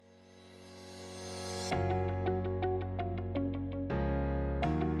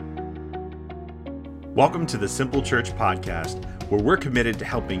Welcome to the Simple Church Podcast, where we're committed to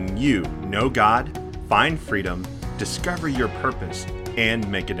helping you know God, find freedom, discover your purpose, and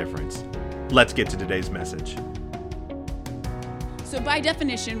make a difference. Let's get to today's message. So by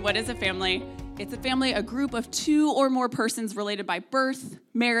definition, what is a family? It's a family, a group of two or more persons related by birth,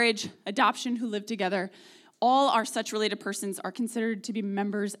 marriage, adoption, who live together. All our such related persons are considered to be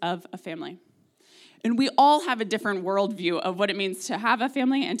members of a family. And we all have a different worldview of what it means to have a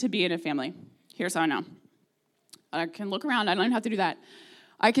family and to be in a family. Here's how I know. I can look around. I don't even have to do that.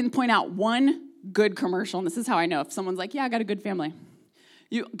 I can point out one good commercial, and this is how I know. If someone's like, yeah, I got a good family.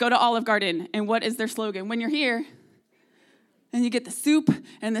 You go to Olive Garden, and what is their slogan? When you're here, and you get the soup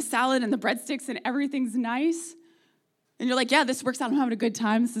and the salad and the breadsticks and everything's nice, and you're like, yeah, this works out. I'm having a good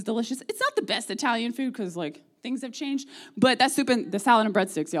time. This is delicious. It's not the best Italian food because, things have changed. But that soup and the salad and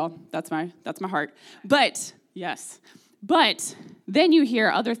breadsticks, y'all, that's my heart. But, yes. But then you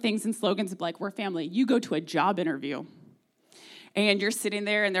hear other things and slogans like, we're family. You go to a job interview, and you're sitting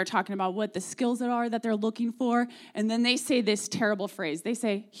there, and they're talking about what the skills are that they're looking for, and then they say this terrible phrase. They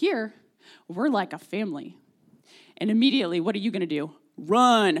say, here, we're like a family. And immediately, what are you going to do?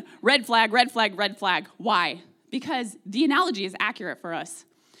 Run. Red flag, red flag, red flag. Why? Because the analogy is accurate for us.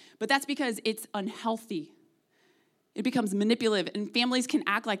 But that's because it's unhealthy. It becomes manipulative, and families can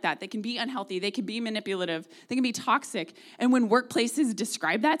act like that. They can be unhealthy. They can be manipulative. They can be toxic. And when workplaces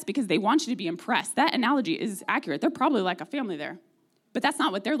describe that, it's because they want you to be impressed. That analogy is accurate. They're probably like a family there. But that's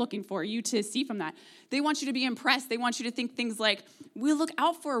not what they're looking for you to see from that. They want you to be impressed. They want you to think things like, we look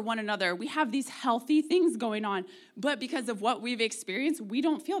out for one another. We have these healthy things going on. But because of what we've experienced, we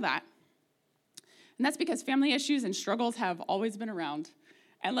don't feel that. And that's because family issues and struggles have always been around.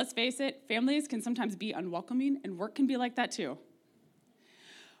 And let's face it, families can sometimes be unwelcoming, and work can be like that too.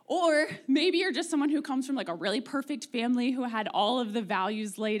 Or maybe you're just someone who comes from a really perfect family who had all of the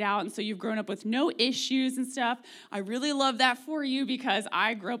values laid out, and so you've grown up with no issues and stuff. I really love that for you because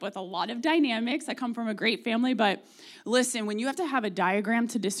I grew up with a lot of dynamics. I come from a great family, but listen, when you have to have a diagram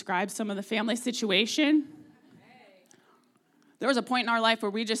to describe some of the family situation, there was a point in our life where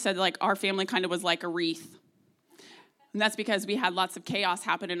we just said our family kind of was like a wreath. And that's because we had lots of chaos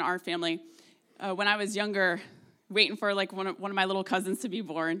happen in our family. When I was younger, waiting for one of my little cousins to be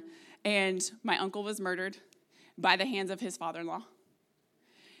born, and my uncle was murdered by the hands of his father-in-law.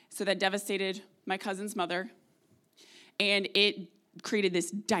 So that devastated my cousin's mother, and it created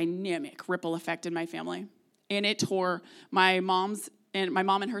this dynamic ripple effect in my family. And it tore my mom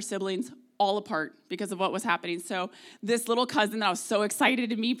and her siblings all apart because of what was happening. So this little cousin that I was so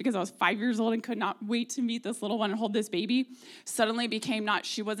excited to meet because I was 5 years old and could not wait to meet this little one and hold this baby, suddenly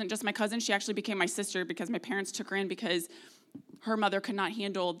she wasn't just my cousin, she actually became my sister because my parents took her in because her mother could not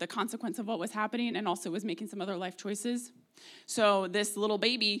handle the consequence of what was happening and also was making some other life choices. So this little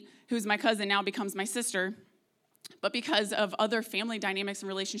baby, who's my cousin, now becomes my sister. But because of other family dynamics and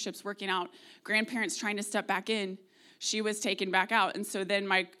relationships working out, grandparents trying to step back in, she was taken back out. And so then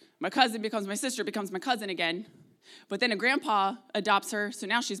my cousin becomes my sister, becomes my cousin again. But then a grandpa adopts her, so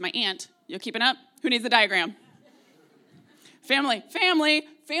now she's my aunt. You keeping up? Who needs a diagram? Family's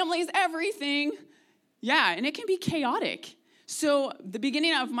everything. Yeah, and it can be chaotic. So the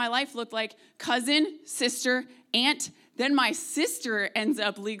beginning of my life looked like cousin, sister, aunt. Then my sister ends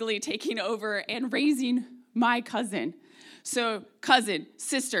up legally taking over and raising my cousin. So cousin,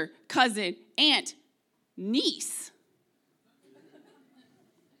 sister, cousin, aunt, niece.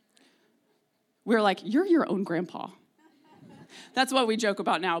 We're like, you're your own grandpa. That's what we joke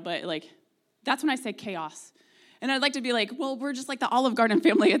about now, but that's when I say chaos. And I'd like to be well, we're just like the Olive Garden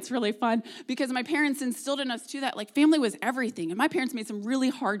family. It's really fun because my parents instilled in us too that family was everything. And my parents made some really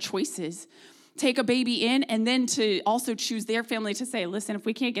hard choices. Take a baby in and then to also choose their family to say, listen, if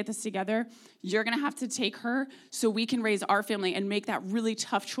we can't get this together, you're going to have to take her so we can raise our family and make that really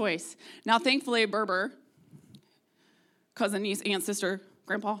tough choice. Now, thankfully, Berber, cousin, niece, aunt, sister,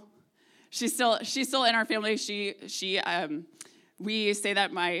 grandpa, she's still in our family. We say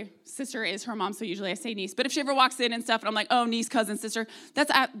that my sister is her mom, so usually I say niece. But if she ever walks in and stuff, and I'm like, oh, niece, cousin, sister, that's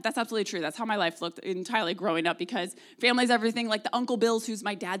absolutely true. That's how my life looked entirely growing up because family's everything. Like the Uncle Bill's, who's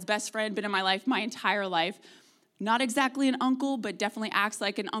my dad's best friend, been in my life my entire life. Not exactly an uncle, but definitely acts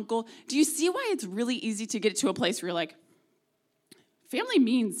like an uncle. Do you see why it's really easy to get to a place where you're like, family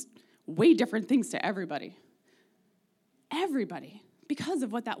means way different things to everybody. Everybody. Because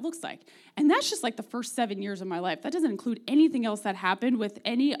of what that looks like. And that's just the first 7 years of my life. That doesn't include anything else that happened with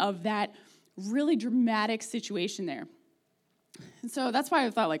any of that really dramatic situation there. And so that's why I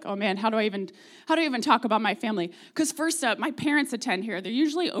thought, like, oh man, how do I even talk about my family? Because first up, my parents attend here. They're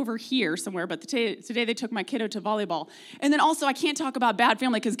usually over here somewhere, but today they took my kiddo to volleyball. And then also, I can't talk about bad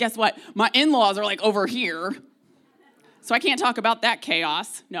family because guess what? My in-laws are like over here. So I can't talk about that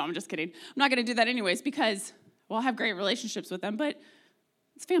chaos. No, I'm just kidding. I'm not going to do that anyways because, well, I have great relationships with them, but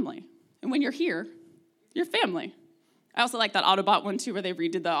it's family. And when you're here, you're family. I also like that Autobot one too, where they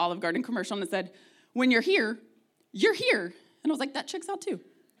redid the Olive Garden commercial and it said, when you're here, you're here. And I was like, that checks out too.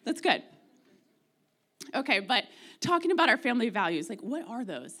 That's good. Okay, but talking about our family values, like what are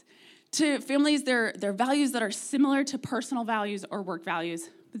those? To families, they're values that are similar to personal values or work values,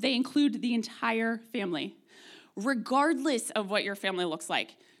 but they include the entire family, regardless of what your family looks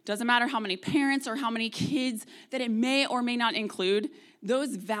like. Doesn't matter how many parents or how many kids that it may or may not include.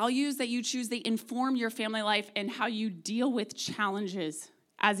 Those values that you choose, they inform your family life and how you deal with challenges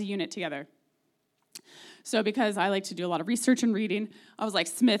as a unit together. So because I like to do a lot of research and reading, I was like,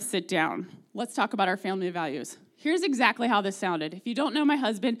 Smith, sit down. Let's talk about our family values. Here's exactly how this sounded. If you don't know my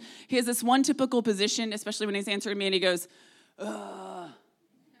husband, he has this one typical position, especially when he's answering me, and he goes, ugh.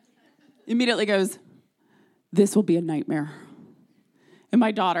 Immediately goes, this will be a nightmare. And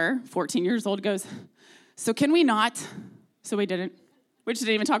my daughter, 14 years old, goes, so can we not? So we didn't. We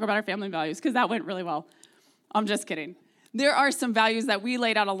didn't even talk about our family values because that went really well. I'm just kidding. There are some values that we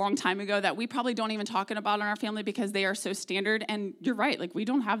laid out a long time ago that we probably don't even talk about in our family because they are so standard. And you're right, like we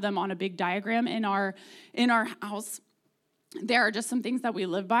don't have them on a big diagram in our house. There are just some things that we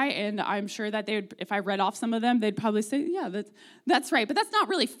live by, and I'm sure that they would, if I read off some of them, they'd probably say, yeah, that's right. But that's not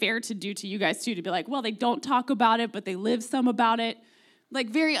really fair to do to you guys too, to be like, well, they don't talk about it, but they live some about it. Like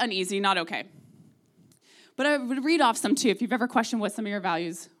very uneasy, not okay. But I would read off some too if you've ever questioned what some of your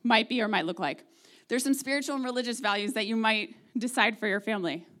values might be or might look like. There's some spiritual and religious values that you might decide for your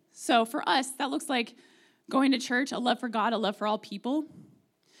family. So for us, that looks like going to church, a love for God, a love for all people.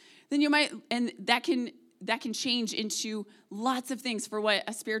 Then you might, and that can change into lots of things for what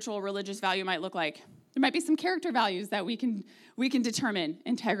a spiritual or religious value might look like. There might be some character values that we can determine: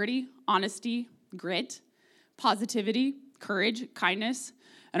 integrity, honesty, grit, positivity, courage, kindness.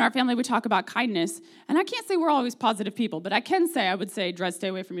 In our family, we talk about kindness. And I can't say we're always positive people, but I would say, Dred, stay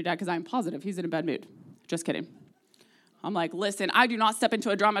away from your dad because I'm positive. He's in a bad mood. Just kidding. I'm like, listen, I do not step into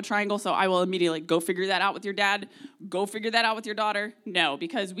a drama triangle, so I will immediately go figure that out with your dad. Go figure that out with your daughter. No,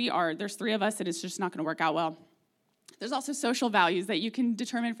 because there's three of us, and it's just not going to work out well. There's also social values that you can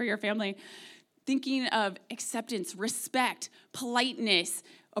determine for your family. Thinking of acceptance, respect, politeness,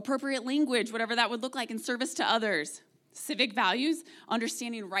 appropriate language, whatever that would look like in service to others. Civic values,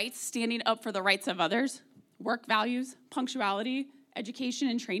 understanding rights, standing up for the rights of others. Work values, punctuality, education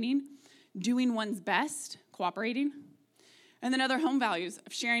and training, doing one's best, cooperating. And then other home values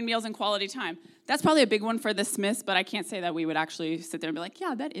of sharing meals and quality time. That's probably a big one for the Smiths, but I can't say that we would actually sit there and be like,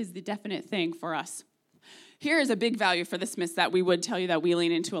 yeah, that is the definite thing for us. Here is a big value for the Smiths that we would tell you that we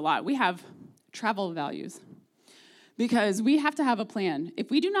lean into a lot. We have travel values. Because we have to have a plan. If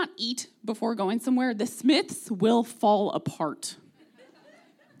we do not eat before going somewhere, the Smiths will fall apart.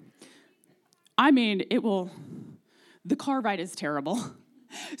 I mean, the car ride is terrible.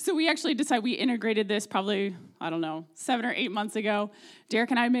 So we actually we integrated this probably, 7 or 8 months ago.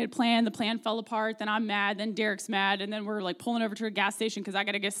 Derek and I made a plan. The plan fell apart. Then I'm mad. Then Derek's mad. And then we're like pulling over to a gas station because I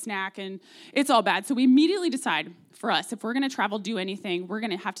got to get a snack. And it's all bad. So we immediately decide for us, if we're going to travel, do anything, we're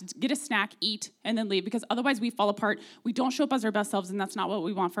going to have to get a snack, eat, and then leave. Because otherwise we fall apart. We don't show up as our best selves. And that's not what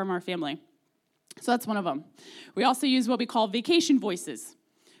we want from our family. So that's one of them. We also use what we call vacation voices.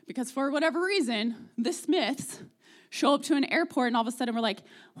 Because for whatever reason, the Smiths show up to an airport, and all of a sudden we're like,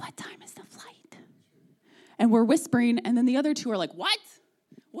 what time is the flight? And we're whispering, and then the other two are like, what?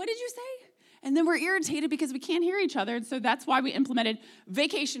 What did you say? And then we're irritated because we can't hear each other, and so that's why we implemented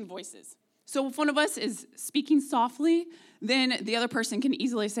vacation voices. So if one of us is speaking softly, then the other person can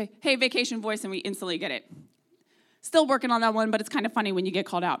easily say, hey, vacation voice, and we instantly get it. Still working on that one, but it's kind of funny when you get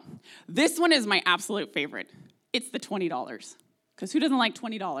called out. This one is my absolute favorite. It's the $20, because who doesn't like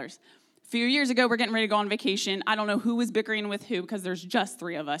 $20? A few years ago, we're getting ready to go on vacation. I don't know who was bickering with who because there's just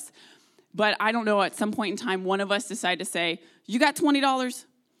three of us. But I don't know, at some point in time, one of us decided to say, you got $20?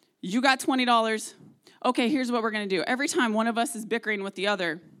 You got $20? Okay, here's what we're going to do. Every time one of us is bickering with the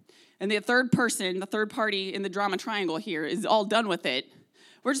other, and the third person, the third party in the drama triangle here is all done with it,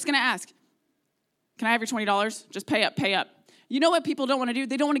 we're just going to ask, can I have your $20? Just pay up, pay up. You know what people don't want to do?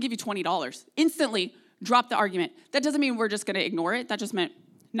 They don't want to give you $20. Instantly drop the argument. That doesn't mean we're just going to ignore it. That just meant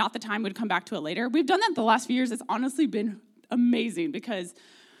not the time, we'd come back to it later. We've done that the last few years. It's honestly been amazing because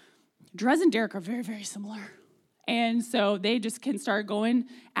Drez and Derek are very, very similar. And so they just can start going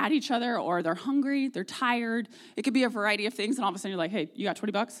at each other, or they're hungry, they're tired. It could be a variety of things. And all of a sudden you're like, hey, you got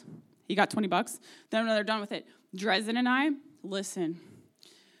 $20? You got $20? Then when they're done with it, Dresden and I, listen,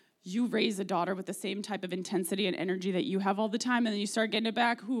 you raise a daughter with the same type of intensity and energy that you have all the time, and then you start getting it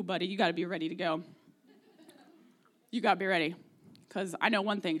back. Ooh, buddy, you got to be ready to go. You got to be ready. Because I know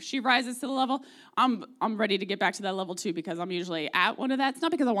one thing, she rises to the level, I'm ready to get back to that level too, because I'm usually at one of that. It's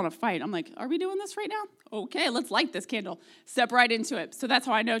not because I want to fight. I'm like, are we doing this right now? Okay, let's light this candle. Step right into it. So that's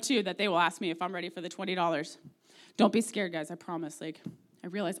how I know too that they will ask me if I'm ready for the $20. Don't be scared, guys, I promise. Like, I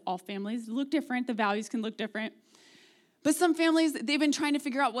realize all families look different. The values can look different. But some families, they've been trying to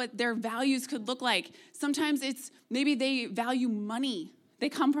figure out what their values could look like. Sometimes it's maybe they value money. They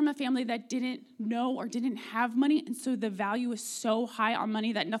come from a family that didn't know or didn't have money, and so the value is so high on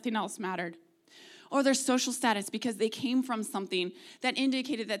money that nothing else mattered. Or their social status, because they came from something that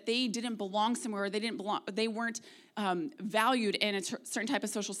indicated that they didn't belong somewhere, or they weren't valued in a certain type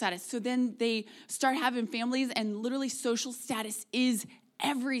of social status. So then they start having families, and literally social status is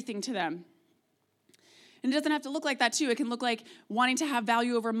everything to them. And it doesn't have to look like that, too. It can look like wanting to have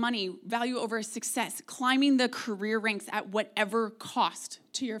value over money, value over success, climbing the career ranks at whatever cost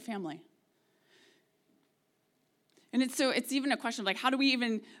to your family. And it's even a question of, like, how do we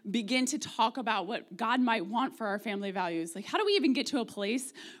even begin to talk about what God might want for our family values? Like, how do we even get to a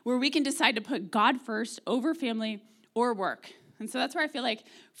place where we can decide to put God first over family or work? And so that's where I feel like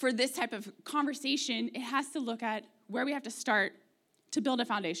for this type of conversation, it has to look at where we have to start to build a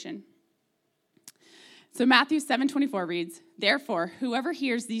foundation. So Matthew 7:24 reads, "Therefore, whoever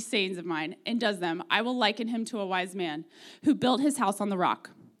hears these sayings of mine and does them, I will liken him to a wise man who built his house on the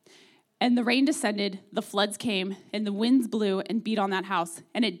rock. And the rain descended, the floods came, and the winds blew and beat on that house,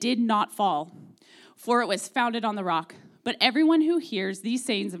 and it did not fall, for it was founded on the rock. But everyone who hears these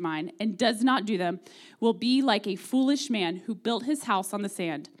sayings of mine and does not do them will be like a foolish man who built his house on the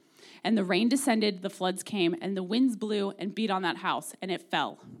sand. And the rain descended, the floods came, and the winds blew and beat on that house, and it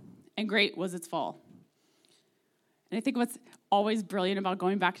fell. And great was its fall." And I think what's always brilliant about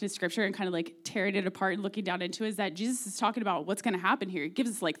going back into Scripture and kind of like tearing it apart and looking down into it is that Jesus is talking about what's going to happen here. He gives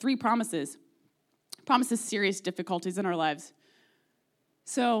us like 3 promises. Promises serious difficulties in our lives.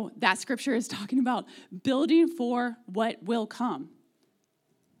 So that Scripture is talking about building for what will come.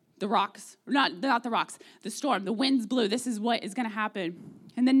 The rocks, not the rocks, the storm, the winds blew. This is what is going to happen.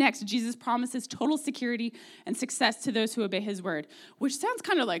 And then next, Jesus promises total security and success to those who obey his word, which sounds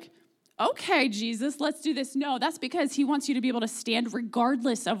kind of like, okay, Jesus, let's do this. No, that's because he wants you to be able to stand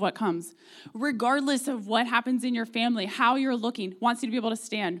regardless of what comes, regardless of what happens in your family, how you're looking, wants you to be able to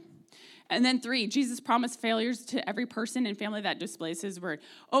stand. And then 3, Jesus promised failures to every person and family that displays his word.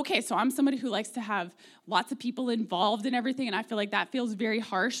 Okay, so I'm somebody who likes to have lots of people involved in everything, and I feel like that feels very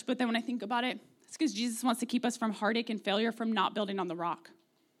harsh. But then when I think about it, it's because Jesus wants to keep us from heartache and failure from not building on the rock.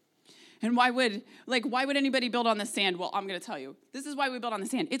 And why would anybody build on the sand? Well, I'm going to tell you. This is why we build on the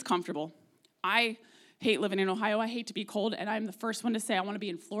sand. It's comfortable. I hate living in Ohio. I hate to be cold, and I'm the first one to say I want to be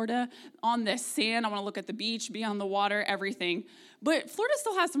in Florida on this sand. I want to look at the beach, be on the water, everything. But Florida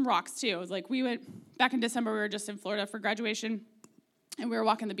still has some rocks, too. It was like we went, back in December, we were just in Florida for graduation, and we were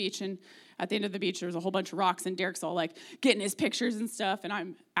walking the beach, and at the end of the beach, there was a whole bunch of rocks, and Derek's all like getting his pictures and stuff, and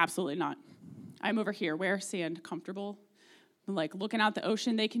I'm absolutely not. I'm over here, where sand, comfortable, like looking out the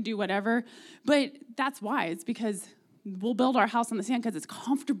ocean, they can do whatever. But that's why. It's because we'll build our house on the sand because it's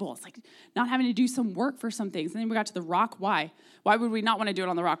comfortable. It's like not having to do some work for some things. And then we got to the rock. Why? Why would we not want to do it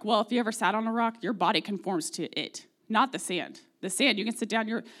on the rock? Well, if you ever sat on a rock, your body conforms to it, not the sand. The sand, you can sit down,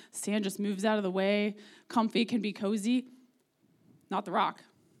 your sand just moves out of the way. Comfy, can be cozy. Not the rock.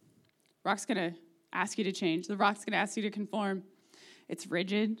 Rock's going to ask you to change. The rock's going to ask you to conform. It's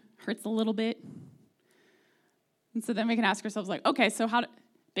rigid, hurts a little bit. And so then we can ask ourselves, like, okay, so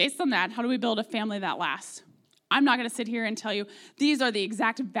based on that, how do we build a family that lasts? I'm not going to sit here and tell you these are the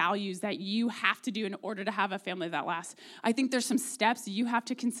exact values that you have to do in order to have a family that lasts. I think there's some steps you have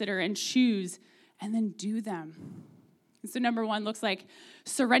to consider and choose and then do them. And so number 1 looks like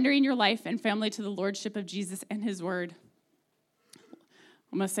surrendering your life and family to the lordship of Jesus and his word.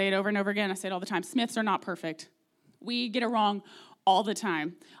 I'm going to say it over and over again. I say it all the time. Smiths are not perfect. We get it wrong all the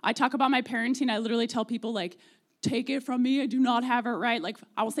time. I talk about my parenting. I literally tell people, like, take it from me. I do not have it right. Like,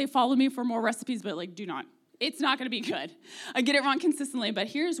 I will say, follow me for more recipes, but, like, do not. It's not going to be good. I get it wrong consistently, but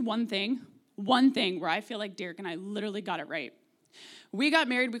here's one thing where I feel like Derek and I literally got it right. We got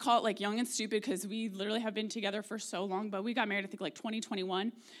married. We call it, like, young and stupid because we literally have been together for so long, but we got married, I think, like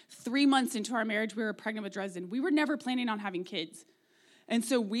 2021. 3 months into our marriage, we were pregnant with Dresden. We were never planning on having kids. And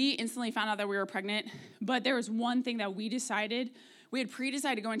so we instantly found out that we were pregnant, but there was one thing that we had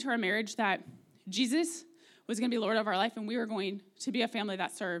pre-decided going into our marriage that Jesus was going to be Lord of our life, and we were going to be a family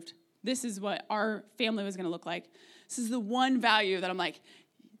that served. This is what our family was going to look like. This is the one value that I'm like,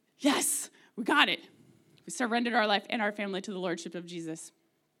 yes, we got it. We surrendered our life and our family to the Lordship of Jesus.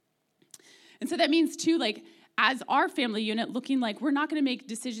 And so that means, too, like, as our family unit, looking like we're not going to make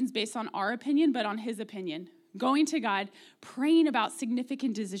decisions based on our opinion, but on his opinion. Going to God, praying about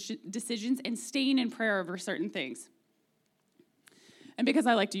significant decisions, and staying in prayer over certain things. And because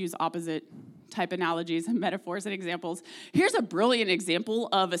I like to use opposite type analogies and metaphors and examples, here's a brilliant example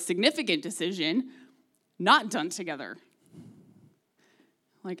of a significant decision not done together.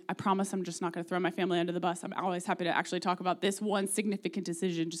 Like, I promise I'm just not going to throw my family under the bus. I'm always happy to actually talk about this one significant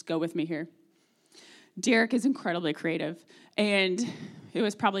decision. Just go with me here. Derek is incredibly creative, and it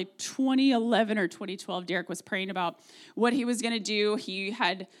was probably 2011 or 2012, Derek was praying about what he was going to do. He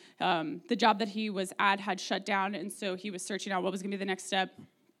had, the job that he was at had shut down, and so he was searching out what was going to be the next step.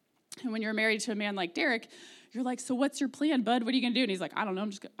 And when you're married to a man like Derek, you're like, so what's your plan, bud? What are you going to do? And he's like, I don't know,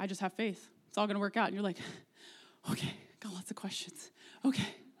 I just have faith. It's all going to work out. And you're like, okay, got lots of questions. Okay.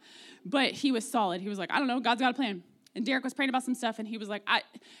 But he was solid. He was like, I don't know, God's got a plan. And Derek was praying about some stuff, and he was like,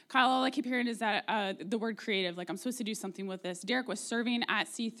 Kyle, all I keep hearing is that the word creative, like I'm supposed to do something with this. Derek was serving at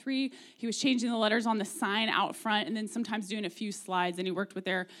C3. He was changing the letters on the sign out front, and then sometimes doing a few slides, and he worked with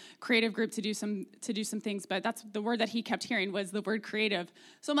their creative group to do some things. But that's the word that he kept hearing was the word creative.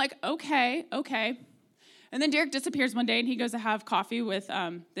 So I'm like, okay. And then Derek disappears one day, and he goes to have coffee with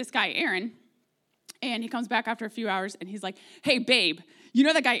this guy, Aaron. And he comes back after a few hours, and he's like, hey, babe, you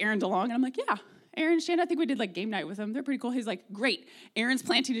know that guy Aaron DeLong? And I'm like, yeah. Aaron and Shanda, I think we did like game night with them. They're pretty cool. He's like, great. Aaron's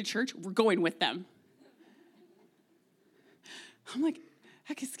planting a church. We're going with them. I'm like,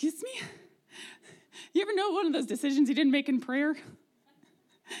 heck, excuse me? You ever know one of those decisions you didn't make in prayer?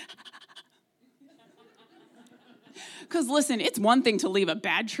 Because listen, it's one thing to leave a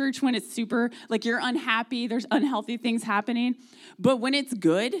bad church when it's super, like you're unhappy, there's unhealthy things happening. But when it's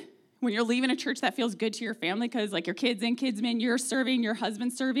good, when you're leaving a church that feels good to your family because like your kids and kidsmen, you're serving, your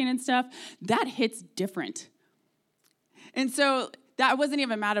husband's serving and stuff, that hits different. And so I wasn't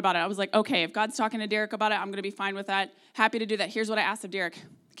even mad about it. I was like, okay, if God's talking to Derek about it, I'm going to be fine with that. Happy to do that. Here's what I asked of Derek.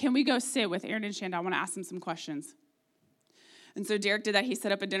 Can we go sit with Aaron and Shanda? I want to ask them some questions. And so Derek did that. He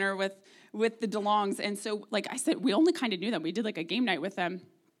set up a dinner with the DeLongs. And so, like I said, we only kind of knew them. We did like a game night with them.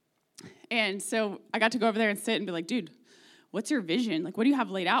 And so I got to go over there and sit and be like, dude, what's your vision? Like, what do you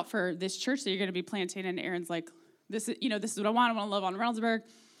have laid out for this church that you're going to be planting? And Aaron's like, this is what I want. I want to live on Reynoldsburg.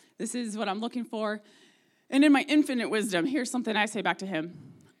 This is what I'm looking for. And in my infinite wisdom, here's something I say back to him.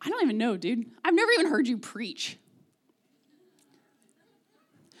 I don't even know, dude. I've never even heard you preach.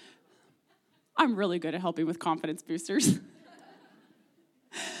 I'm really good at helping with confidence boosters.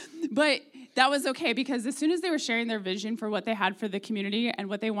 But that was okay because as soon as they were sharing their vision for what they had for the community and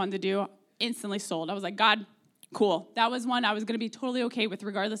what they wanted to do, instantly sold. I was like, God, cool. That was one I was going to be totally okay with,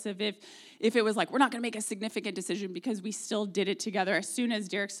 regardless of if it was like, we're not going to make a significant decision because we still did it together. As soon as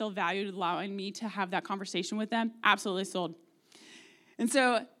Derek still valued allowing me to have that conversation with them, absolutely sold. And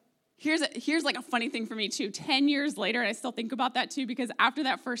so here's like a funny thing for me too. 10 years later, and I still think about that too, because after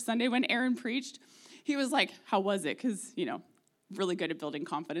that first Sunday when Aaron preached, he was like, how was it? Because, really good at building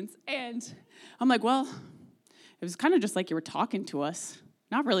confidence. And I'm like, well, it was kind of just like you were talking to us.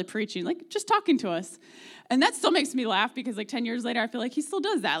 Not really preaching, like just talking to us. And that still makes me laugh because like 10 years later, I feel like he still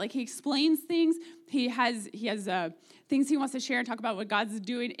does that. Like he explains things. He has things he wants to share and talk about what God's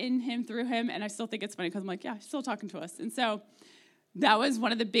doing in him, through him. And I still think it's funny because I'm like, yeah, he's still talking to us. And so that was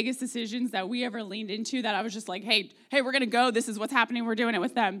one of the biggest decisions that we ever leaned into, that I was just like, hey, we're going to go. This is what's happening. We're doing it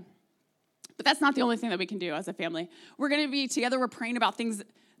with them. But that's not the only thing that we can do as a family. We're going to be together. We're praying about things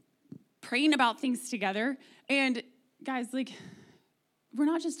together. And guys, like, we're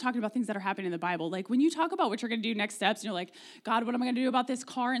not just talking about things that are happening in the Bible. Like when you talk about what you're going to do next steps, and you're like, God, what am I going to do about this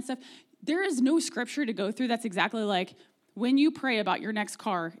car and stuff? There is no scripture to go through that's exactly like, when you pray about your next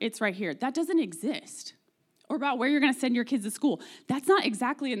car, it's right here. That doesn't exist. Or about where you're going to send your kids to school. That's not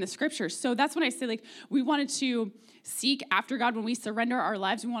exactly in the scriptures. So that's when I say, like, we wanted to seek after God. When we surrender our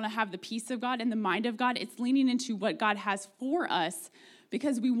lives, we want to have the peace of God and the mind of God. It's leaning into what God has for us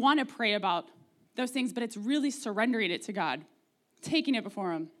because we want to pray about those things, but it's really surrendering it to God. Taking it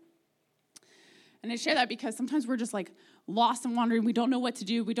before him. And I share that because sometimes we're just like lost and wandering. We don't know what to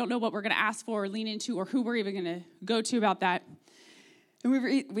do. We don't know what we're going to ask for or lean into or who we're even going to go to about that.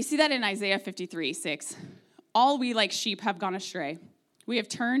 And we see that in Isaiah 53:6. All we like sheep have gone astray. We have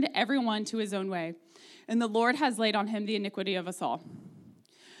turned everyone to his own way. And the Lord has laid on him the iniquity of us all.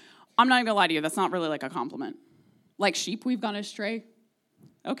 I'm not even going to lie to you. That's not really like a compliment. Like sheep, we've gone astray.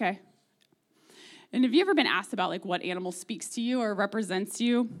 Okay. And have you ever been asked about like what animal speaks to you or represents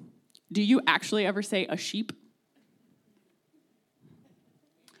you? Do you actually ever say a sheep?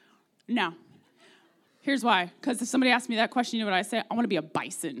 No. Here's why. Because if somebody asks me that question, you know what I say? I want to be a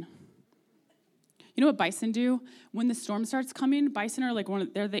bison. You know what bison do? When the storm starts coming, bison are like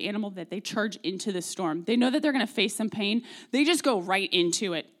they're the animal that they charge into the storm. They know that they're going to face some pain. They just go right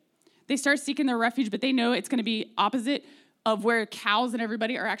into it. They start seeking their refuge, but they know it's going to be opposite of where cows and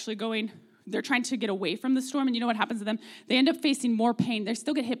everybody are actually going. They're trying to get away from the storm, and you know what happens to them? They end up facing more pain. They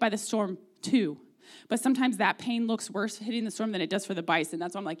still get hit by the storm too. But sometimes that pain looks worse hitting the storm than it does for the bison.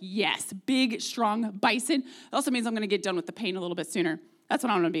 That's why I'm like, yes, big, strong bison. It also means I'm going to get done with the pain a little bit sooner. That's what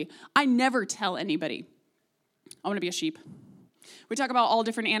I want to be. I never tell anybody I want to be a sheep. We talk about all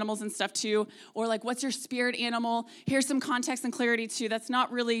different animals and stuff too, or like, what's your spirit animal? Here's some context and clarity too. That's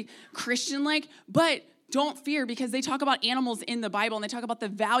not really Christian-like, but don't fear, because they talk about animals in the Bible, and they talk about the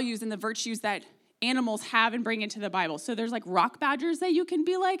values and the virtues that animals have and bring into the Bible. So there's like rock badgers that you can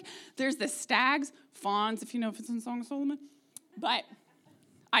be like. There's the stags, fawns, if you know if it's in Song of Solomon. But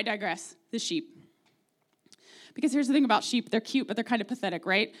I digress. The sheep. Because here's the thing about sheep. They're cute, but they're kind of pathetic,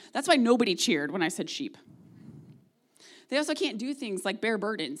 right? That's why nobody cheered when I said sheep. They also can't do things like bear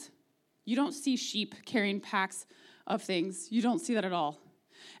burdens. You don't see sheep carrying packs of things. You don't see that at all.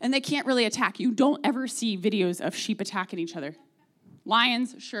 And they can't really attack. You don't ever see videos of sheep attacking each other.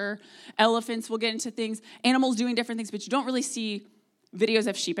 Lions, sure. Elephants will get into things. Animals doing different things, but you don't really see videos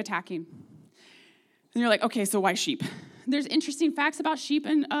of sheep attacking. And you're like, okay, so why sheep? There's interesting facts about sheep,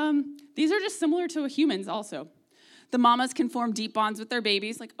 and these are just similar to humans also. The mamas can form deep bonds with their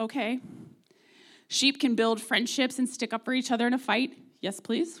babies, like, okay. Sheep can build friendships and stick up for each other in a fight. Yes,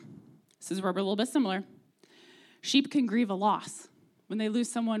 please. This is where we're a little bit similar. Sheep can grieve a loss. When they lose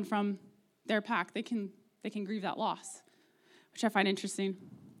someone from their pack, they can grieve that loss, which I find interesting.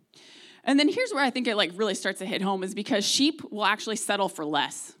 And then here's where I think it like really starts to hit home, is because sheep will actually settle for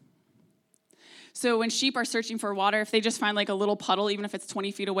less. So when sheep are searching for water, if they just find like a little puddle, even if it's 20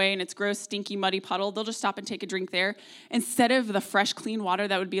 feet away and it's gross, stinky, muddy puddle, they'll just stop and take a drink there instead of the fresh, clean water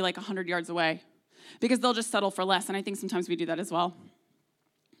that would be like 100 yards away, because they'll just settle for less. And I think sometimes we do that as well.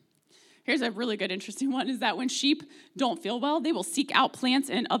 Here's a really good, interesting one, is that when sheep don't feel well, they will seek out plants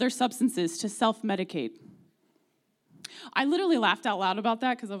and other substances to self-medicate. I literally laughed out loud about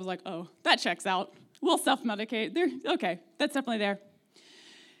that because I was like, oh, that checks out. We'll self-medicate. Okay, that's definitely there.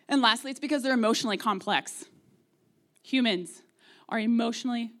 And lastly, it's because they're emotionally complex. Humans are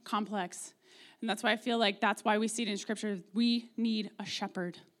emotionally complex. And that's why I feel like that's why we see it in Scripture. We need a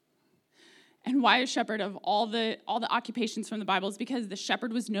shepherd. And why a shepherd of all the occupations from the Bible is because the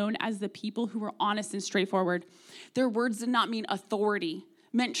shepherd was known as the people who were honest and straightforward. Their words did not mean authority,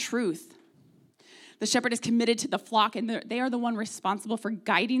 meant truth. The shepherd is committed to the flock, and they are the one responsible for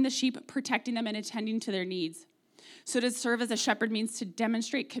guiding the sheep, protecting them, and attending to their needs. So to serve as a shepherd means to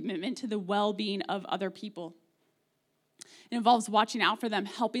demonstrate commitment to the well-being of other people. It involves watching out for them,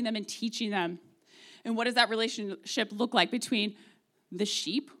 helping them, and teaching them. And what does that relationship look like between the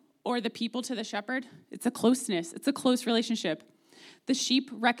sheep or the people to the shepherd? It's a closeness. It's a close relationship. The sheep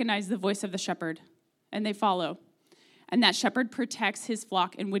recognize the voice of the shepherd, and they follow. And that shepherd protects his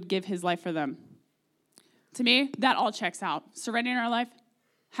flock and would give his life for them. To me, that all checks out. Surrendering our life,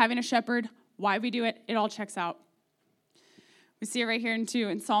 having a shepherd, why we do it all checks out. We see it right here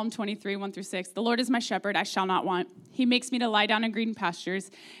in Psalm 23, 1-6. The Lord is my shepherd, I shall not want. He makes me to lie down in green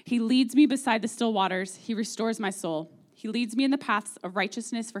pastures. He leads me beside the still waters. He restores my soul. He leads me in the paths of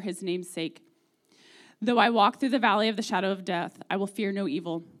righteousness for his name's sake. Though I walk through the valley of the shadow of death, I will fear no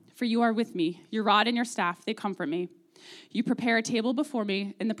evil, for you are with me. Your rod and your staff, they comfort me. You prepare a table before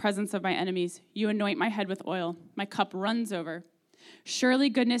me in the presence of my enemies. You anoint my head with oil. My cup runs over. Surely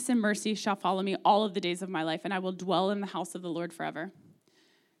goodness and mercy shall follow me all of the days of my life, and I will dwell in the house of the Lord forever.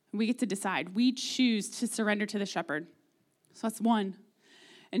 We get to decide. We choose to surrender to the shepherd. So that's one.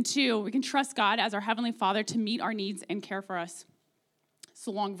 And two, we can trust God as our Heavenly Father to meet our needs and care for us. It's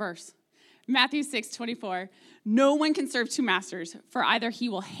a long verse. Matthew 6:24. No one can serve two masters, for either he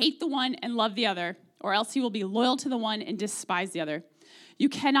will hate the one and love the other, or else he will be loyal to the one and despise the other. You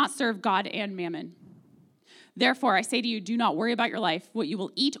cannot serve God and mammon. Therefore, I say to you, do not worry about your life, what you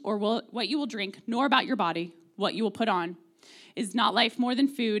will eat or what you will drink, nor about your body, what you will put on. Is not life more than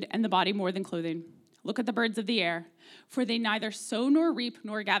food, and the body more than clothing? Look at the birds of the air, for they neither sow nor reap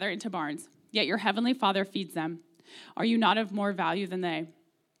nor gather into barns, yet your heavenly Father feeds them. Are you not of more value than they?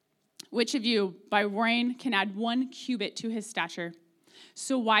 Which of you, by worrying, can add 1 cubit to his stature?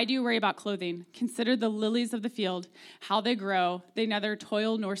 So why do you worry about clothing? Consider the lilies of the field, how they grow. They neither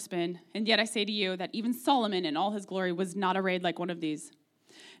toil nor spin. And yet I say to you that even Solomon in all his glory was not arrayed like one of these.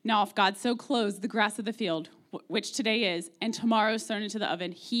 Now if God so clothes the grass of the field, which today is, and tomorrow is thrown into the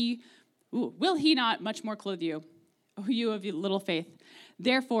oven, will he not much more clothe you, O you of little faith?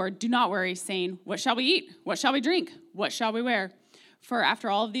 Therefore, do not worry, saying, what shall we eat? What shall we drink? What shall we wear? For after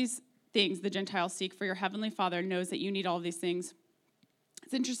all of these things the Gentiles seek, for your heavenly Father knows that you need all of these things.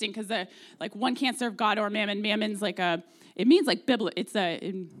 It's interesting because one can't serve God or mammon. Mammon's it means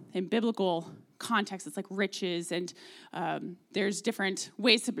in biblical context, it's like riches, and there's different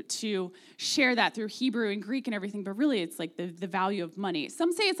ways to share that through Hebrew and Greek and everything, but really it's like the value of money.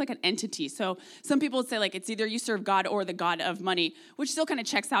 Some say it's like an entity. So some people would say like it's either you serve God or the God of money, which still kind of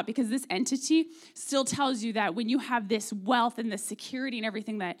checks out because this entity still tells you that when you have this wealth and this security and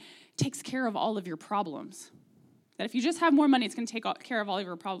everything, that takes care of all of your problems. That if you just have more money, it's going to take care of all of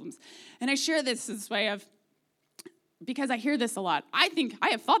your problems. And I share this way of, because I hear this a lot. I think I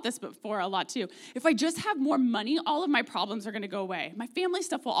have thought this before a lot too. If I just have more money, all of my problems are going to go away. My family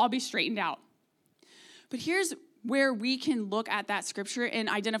stuff will all be straightened out. But here's where we can look at that scripture and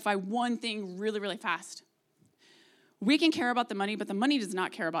identify one thing really, really fast. We can care about the money, but the money does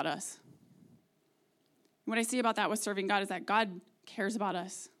not care about us. What I see about that with serving God is that God cares about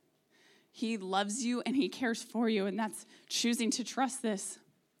us. He loves you and he cares for you, and that's choosing to trust this.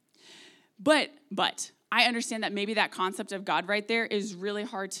 But I understand that maybe that concept of God right there is really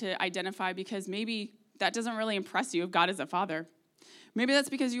hard to identify because maybe that doesn't really impress you if God is a father. Maybe that's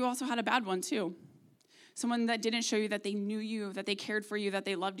because you also had a bad one too. Someone that didn't show you that they knew you, that they cared for you, that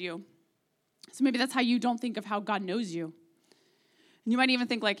they loved you. So maybe that's how you don't think of how God knows you. And you might even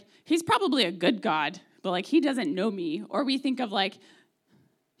think like, he's probably a good God, but like he doesn't know me. Or we think of like,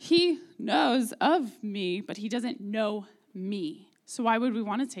 he knows of me, but he doesn't know me. So why would we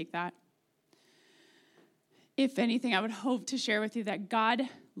want to take that? If anything, I would hope to share with you that God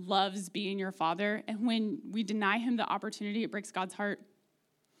loves being your father. And when we deny him the opportunity, it breaks God's heart.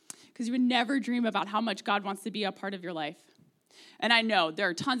 Because you would never dream about how much God wants to be a part of your life. And I know there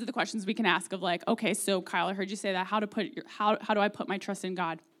are tons of the questions we can ask of like, okay, so Kyle, I heard you say that. How do I put my trust in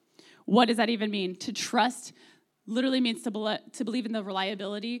God? What does that even mean? To trust literally means to believe in the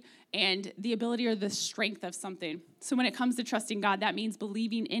reliability and the ability or the strength of something. So when it comes to trusting God, that means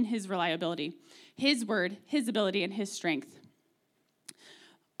believing in his reliability, his word, his ability, and his strength.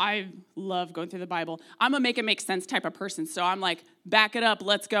 I love going through the Bible. I'm a make it make sense type of person. So I'm like, back it up,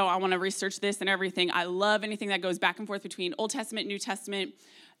 let's go. I want to research this and everything. I love anything that goes back and forth between Old Testament, New Testament.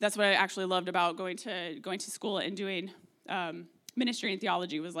 That's what I actually loved about going to school and doing ministry and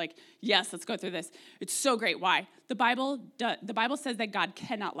theology was like, yes, let's go through this. It's so great. Why? The Bible says that God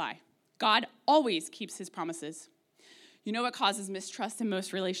cannot lie. God always keeps his promises. You know what causes mistrust in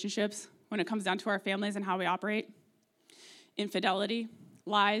most relationships when it comes down to our families and how we operate? Infidelity,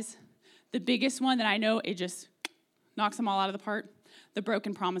 lies. The biggest one that I know, it just knocks them all out of the park, the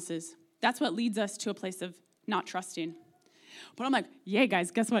broken promises. That's what leads us to a place of not trusting. But I'm like, yay,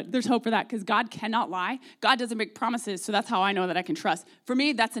 guys, guess what? There's hope for that because God cannot lie. God doesn't make promises, so that's how I know that I can trust. For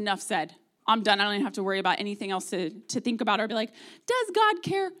me, that's enough said. I'm done. I don't even have to worry about anything else to think about or be like, does God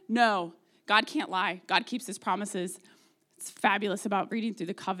care? No, God can't lie. God keeps his promises. It's fabulous about reading through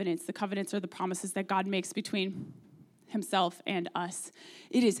the covenants. The covenants are the promises that God makes between himself and us.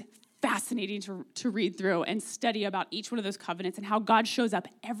 It is fascinating to read through and study about each one of those covenants and how God shows up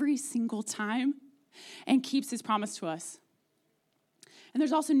every single time and keeps his promise to us. And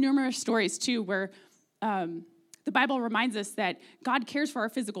there's also numerous stories, too, where the Bible reminds us that God cares for our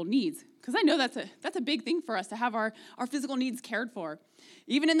physical needs. Because I know that's a big thing for us to have our physical needs cared for.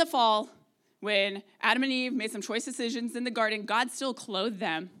 Even in the fall, when Adam and Eve made some choice decisions in the garden, God still clothed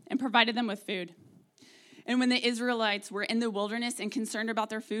them and provided them with food. And when the Israelites were in the wilderness and concerned about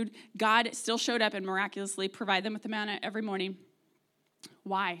their food, God still showed up and miraculously provided them with the manna every morning.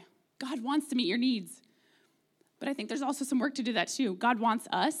 Why? God wants to meet your needs. But I think there's also some work to do that too. God wants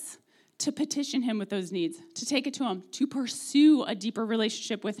us to petition him with those needs, to take it to him, to pursue a deeper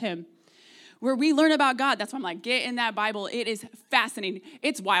relationship with him. Where we learn about God, that's why I'm like, get in that Bible. It is fascinating.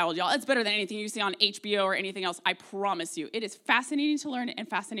 It's wild, y'all. It's better than anything you see on HBO or anything else. I promise you. It is fascinating to learn and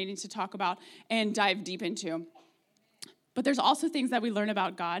fascinating to talk about and dive deep into. But there's also things that we learn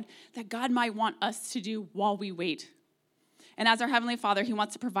about God that God might want us to do while we wait. And as our Heavenly Father, he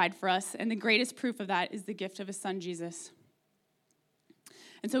wants to provide for us. And the greatest proof of that is the gift of his son, Jesus.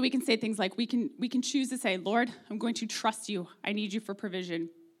 And so we can say things like, we can choose to say, Lord, I'm going to trust you. I need you for provision.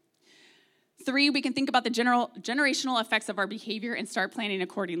 3, we can think about the generational effects of our behavior and start planning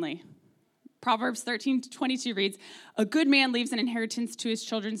accordingly. Proverbs 13:22 reads, a good man leaves an inheritance to his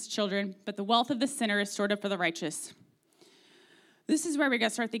children's children, but the wealth of the sinner is stored up for the righteous. This is where we got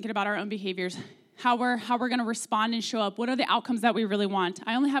to start thinking about our own behaviors, how we're going to respond and show up. What are the outcomes that we really want?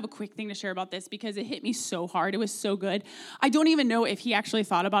 I only have a quick thing to share about this because it hit me so hard. It was so good. I don't even know if he actually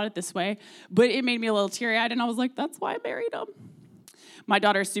thought about it this way, but it made me a little teary-eyed, and I was like, that's why I married him. My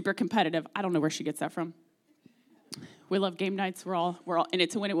daughter is super competitive. I don't know where she gets that from. We love game nights. We're all in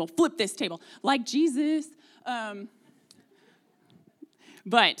it to win it. We'll flip this table like Jesus.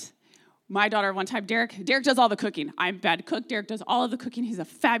 But my daughter, one time, Derek does all the cooking. I'm a bad cook. Derek does all of the cooking. He's a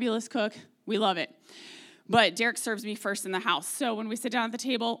fabulous cook. We love it. But Derek serves me first in the house. So when we sit down at the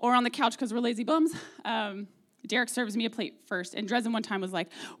table or on the couch because we're lazy bums, Derek serves me a plate first. And Dresden one time was like,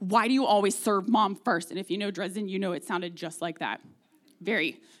 why do you always serve mom first? And if you know Dresden, you know it sounded just like that.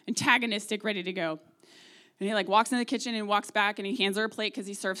 Very antagonistic, ready to go. And he walks in the kitchen and walks back and he hands her a plate because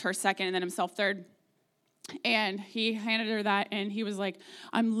he serves her second and then himself third. And he handed her that and he was like,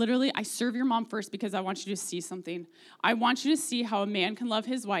 I serve your mom first because I want you to see something. I want you to see how a man can love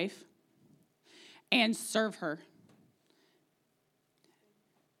his wife and serve her.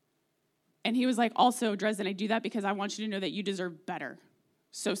 And he was like, also, Dresden, I do that because I want you to know that you deserve better.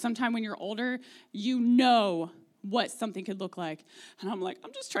 So sometime when you're older, you know what something could look like. And I'm like,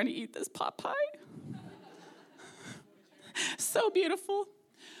 I'm just trying to eat this pot pie. So beautiful.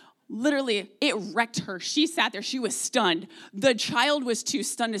 Literally, it wrecked her. She sat there. She was stunned. The child was too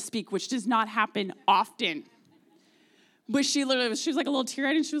stunned to speak, which does not happen often. But she was like a little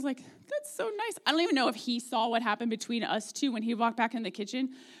tear-eyed, and she was like, that's so nice. I don't even know if he saw what happened between us two when he walked back in the kitchen,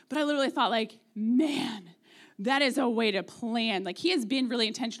 but I literally thought, man, that is a way to plan. He has been really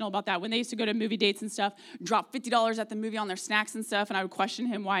intentional about that. When they used to go to movie dates and stuff, drop $50 at the movie on their snacks and stuff, and I would question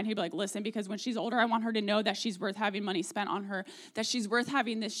him why, and he'd be like, listen, because when she's older, I want her to know that she's worth having money spent on her, that she's worth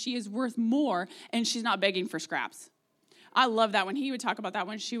having this, she is worth more, and she's not begging for scraps. I love that when he would talk about that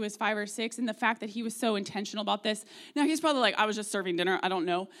when she was 5 or 6 and the fact that he was so intentional about this. Now, he's probably like, I was just serving dinner. I don't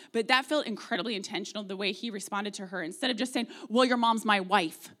know. But that felt incredibly intentional, the way he responded to her. Instead of just saying, well, your mom's my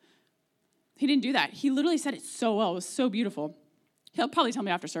wife. He didn't do that. He literally said it so well. It was so beautiful. He'll probably tell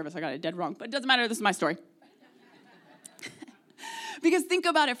me after service I got it dead wrong. But it doesn't matter. This is my story. Because think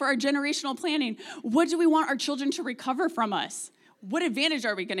about it. For our generational planning, what do we want our children to recover from us? What advantage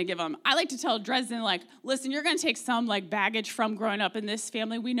are we going to give them? I like to tell Dresden, listen, you're going to take some baggage from growing up in this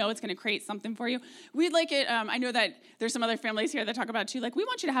family. We know it's going to create something for you. We'd like it. I know that there's some other families here that talk about it too. We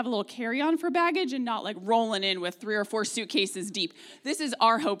want you to have a little carry-on for baggage and not rolling in with 3 or 4 suitcases deep. This is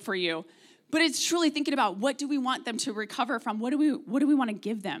our hope for you. But it's truly thinking about what do we want them to recover from? What do we want to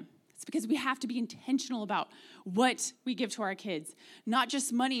give them? It's because we have to be intentional about what we give to our kids. Not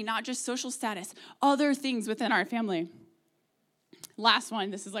just money, not just social status, other things within our family. Last one,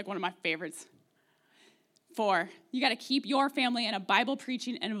 this is one of my favorites. 4, you got to keep your family in a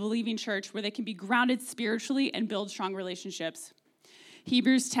Bible-preaching and believing church where they can be grounded spiritually and build strong relationships.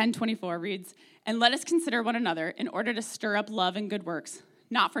 Hebrews 10:24 reads, and let us consider one another in order to stir up love and good works,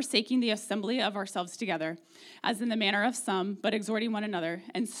 not forsaking the assembly of ourselves together, as in the manner of some, but exhorting one another,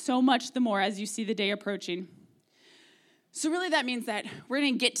 and so much the more as you see the day approaching. So really that means that we're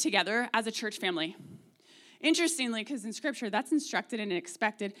going to get together as a church family. Interestingly, because in Scripture, that's instructed and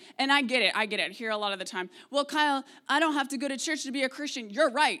expected. And I get it. I hear a lot of the time, well, Kyle, I don't have to go to church to be a Christian.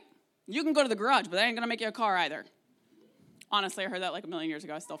 You're right. You can go to the garage, but that ain't going to make you a car either. Honestly, I heard that a million years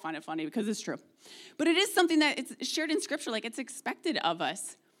ago. I still find it funny because it's true. But it is something that it's shared in Scripture, it's expected of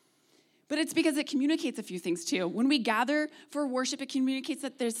us. But it's because it communicates a few things too. When we gather for worship, it communicates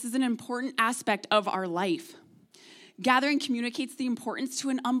that this is an important aspect of our life. Gathering communicates the importance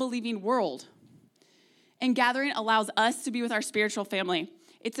to an unbelieving world. And gathering allows us to be with our spiritual family.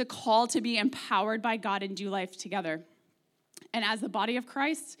 It's a call to be empowered by God and do life together. And as the body of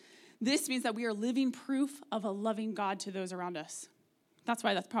Christ, this means that we are living proof of a loving God to those around us. That's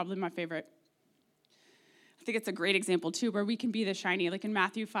why that's probably my favorite. I think it's a great example, too, where we can be the shiny, like in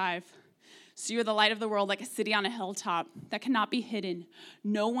Matthew 5. So you're the light of the world, like a city on a hilltop that cannot be hidden.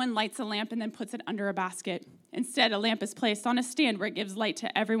 No one lights a lamp and then puts it under a basket. Instead, a lamp is placed on a stand where it gives light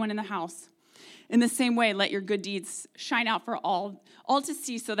to everyone in the house. In the same way, let your good deeds shine out for all to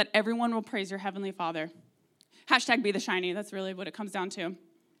see so that everyone will praise your heavenly Father. # be the shiny. That's really what it comes down to.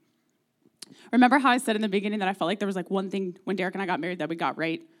 Remember how I said in the beginning that I felt like there was one thing when Derek and I got married that we got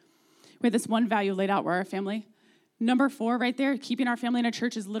right? We had this one value laid out where our family. Number 4 right there, keeping our family in a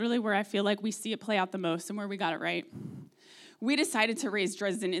church is literally where I feel like we see it play out the most and where we got it right. We decided to raise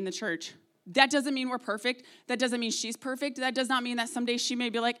Dresden in the church. That doesn't mean we're perfect. That doesn't mean she's perfect. That does not mean that someday she may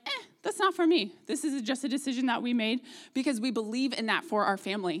be like, that's not for me. This is just a decision that we made because we believe in that for our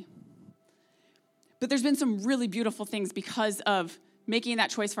family. But there's been some really beautiful things because of making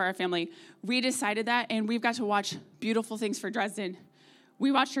that choice for our family. We decided that, and we've got to watch beautiful things for Dresden.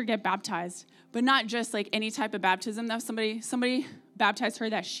 We watched her get baptized, but not just any type of baptism. That somebody baptized her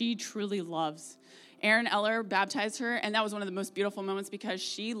that she truly loves. Aaron Eller baptized her, and that was one of the most beautiful moments because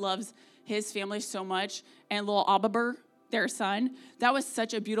she loves his family so much. And little Ababer their son. That was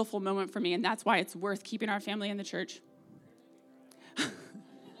such a beautiful moment for me, and that's why it's worth keeping our family in the church.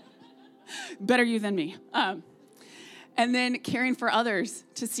 Better you than me. And then caring for others,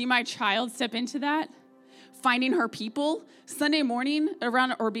 to see my child step into that, finding her people. Sunday morning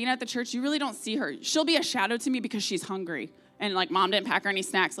around or being at the church, you really don't see her. She'll be a shadow to me because she's hungry. And like mom didn't pack her any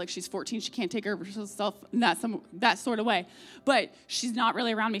snacks. Like she's 14, she can't take care of herself in that sort of way. But she's not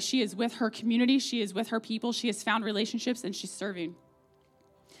really around me. She is with her community. She is with her people. She has found relationships and she's serving.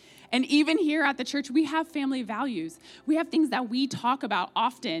 And even here at the church, we have family values. We have things that we talk about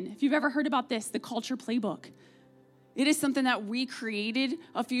often. If you've ever heard about this, the culture playbook. It is something that we created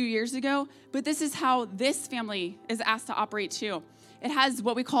a few years ago, but this is how this family is asked to operate too. It has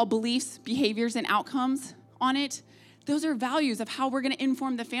what we call beliefs, behaviors, and outcomes on it. Those are values of how we're going to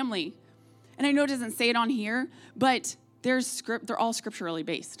inform the family. And I know it doesn't say it on here, but they're all scripturally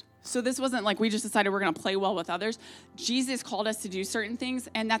based. So this wasn't like we just decided we're going to play well with others. Jesus called us to do certain things,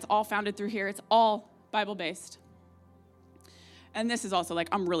 and that's all founded through here. It's all Bible-based. And this is also like,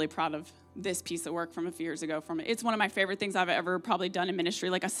 I'm really proud of this piece of work from a few years ago. It's one of my favorite things I've ever probably done in ministry,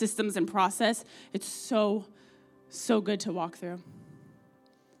 like a systems and process. It's so, so good to walk through.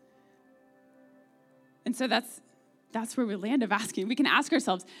 And so that's where we land of asking. We can ask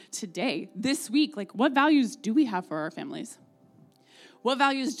ourselves today, this week, like what values do we have for our families? What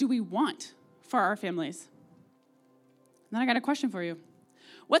values do we want for our families? And then I got a question for you.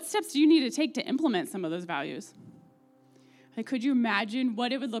 What steps do you need to take to implement some of those values? Like, could you imagine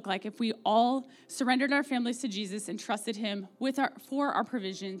what it would look like if we all surrendered our families to Jesus and trusted him for our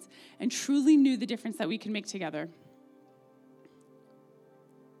provisions and truly knew the difference that we can make together?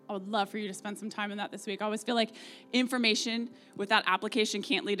 I would love for you to spend some time on that this week. I always feel like information without application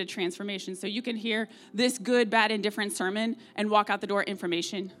can't lead to transformation. So you can hear this good, bad, indifferent sermon and walk out the door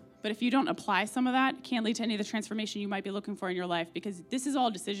information. But if you don't apply some of that, it can't lead to any of the transformation you might be looking for in your life, because this is all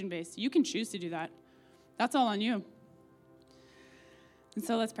decision-based. You can choose to do that. That's all on you. And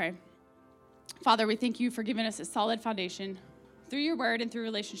so let's pray. Father, we thank you for giving us a solid foundation through your word and through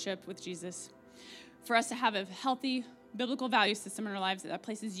relationship with Jesus, for us to have a healthy biblical value system in our lives that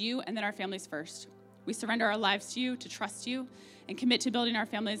places you and then our families first. We surrender our lives to you, to trust you, and commit to building our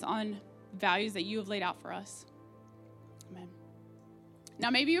families on values that you have laid out for us. Amen. Now,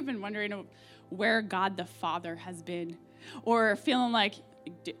 maybe you've been wondering where God the Father has been, or feeling like,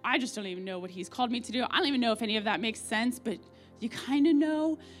 I just don't even know what he's called me to do. I don't even know if any of that makes sense, but you kind of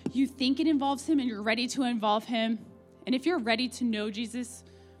know, you think it involves him, and you're ready to involve him. And if you're ready to know Jesus,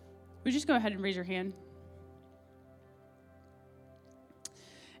 would you just go ahead and raise your hand?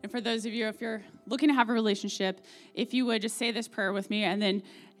 And for those of you, if you're looking to have a relationship, if you would just say this prayer with me, and then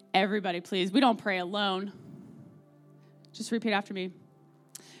everybody, please, we don't pray alone. Just repeat after me.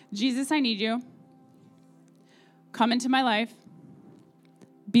 Jesus, I need you. Come into my life.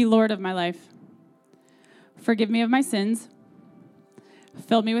 Be Lord of my life. Forgive me of my sins.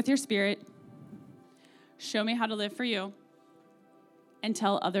 Fill me with your spirit. Show me how to live for you. And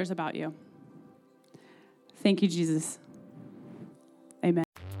tell others about you. Thank you, Jesus. Amen.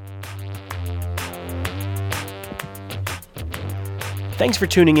 Thanks for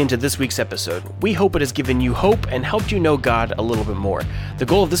tuning in to this week's episode. We hope it has given you hope and helped you know God a little bit more. The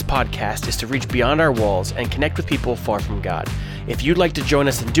goal of this podcast is to reach beyond our walls and connect with people far from God. If you'd like to join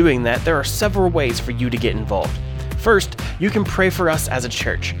us in doing that, there are several ways for you to get involved. First, you can pray for us as a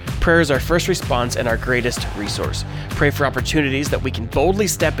church. Prayer is our first response and our greatest resource. Pray for opportunities that we can boldly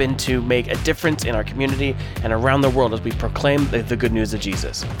step into, make a difference in our community and around the world as we proclaim the good news of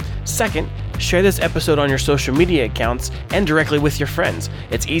Jesus. Second, share this episode on your social media accounts and directly with your friends.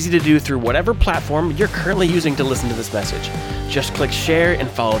 It's easy to do through whatever platform you're currently using to listen to this message. Just click share and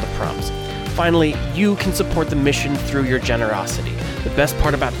follow the prompts. Finally, you can support the mission through your generosity. The best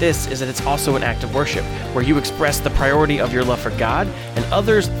part about this is that it's also an act of worship, where you express the priority of your love for God and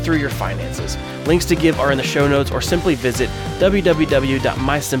others through your finances. Links to give are in the show notes, or simply visit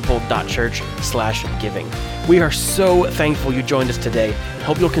www.mysimple.church/giving. We are so thankful you joined us today and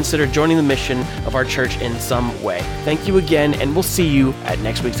hope you'll consider joining the mission of our church in some way. Thank you again, and we'll see you at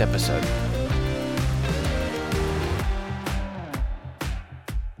next week's episode.